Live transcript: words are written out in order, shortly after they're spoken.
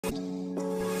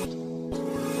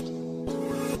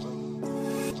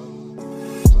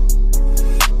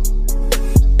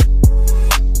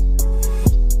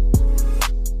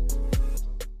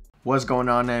What's going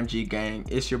on, MG gang?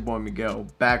 It's your boy Miguel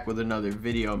back with another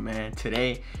video, man.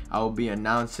 Today I will be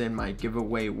announcing my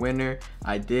giveaway winner.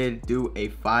 I did do a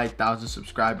 5,000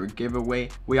 subscriber giveaway.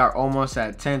 We are almost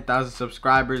at 10,000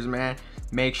 subscribers, man.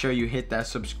 Make sure you hit that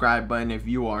subscribe button if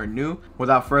you are new.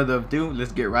 Without further ado,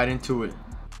 let's get right into it.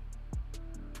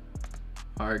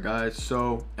 Alright guys,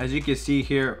 so as you can see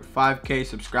here, 5K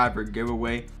subscriber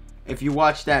giveaway. If you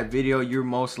watched that video, you're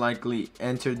most likely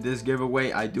entered this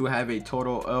giveaway. I do have a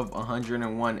total of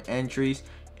 101 entries.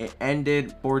 It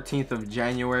ended 14th of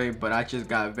January, but I just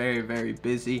got very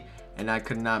busy and I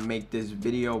could not make this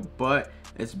video, but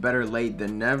it's better late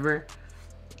than never.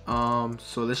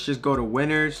 So let's just go to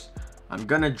winners. I'm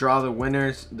gonna draw the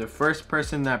winners. The first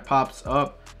person that pops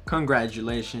up,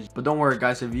 congratulations. But don't worry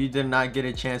guys, if you did not get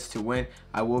a chance to win,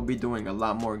 I will be doing a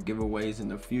lot more giveaways in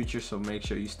the future, so make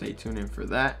sure you stay tuned in for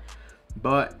that.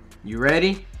 But you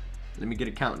ready? Let me get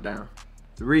a countdown.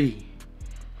 3,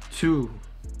 2,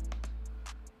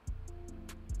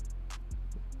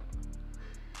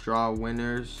 draw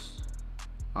winners.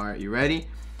 All right, you ready?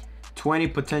 20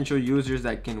 potential users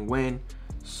that can win.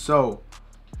 So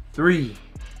 3,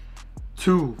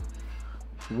 2,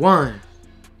 1.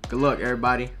 Good luck,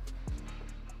 everybody.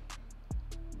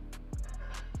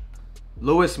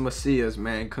 Luis Macias,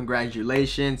 man,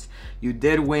 congratulations. You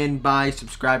did win by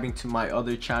subscribing to my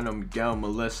other channel, Miguel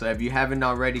Melissa. If you haven't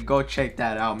already, go check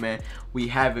that out, man. We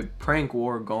have a prank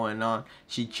war going on.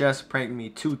 She just pranked me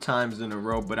 2 times in a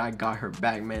row, but I got her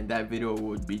back, man. That video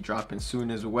will be dropping soon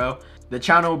as well. The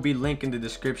channel will be linked in the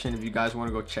description if you guys want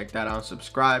to go check that out and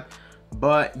subscribe.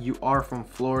 But you are from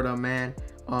Florida, man.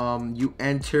 You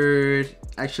entered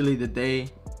actually the day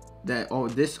that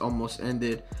this almost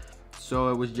ended. So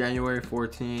it was January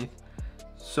 14th.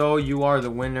 So you are the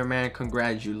winner, man.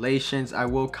 Congratulations. I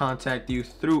will contact you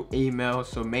through email,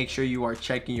 so make sure you are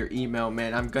checking your email,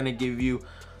 man. I'm gonna give you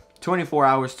 24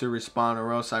 hours to respond,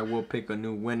 or else I will pick a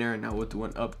new winner and I will do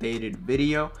an updated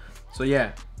video. So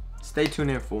yeah, stay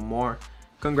tuned in for more.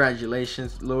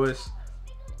 Congratulations, Luis.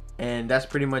 And that's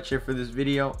pretty much it for this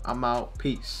video. I'm out.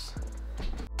 Peace.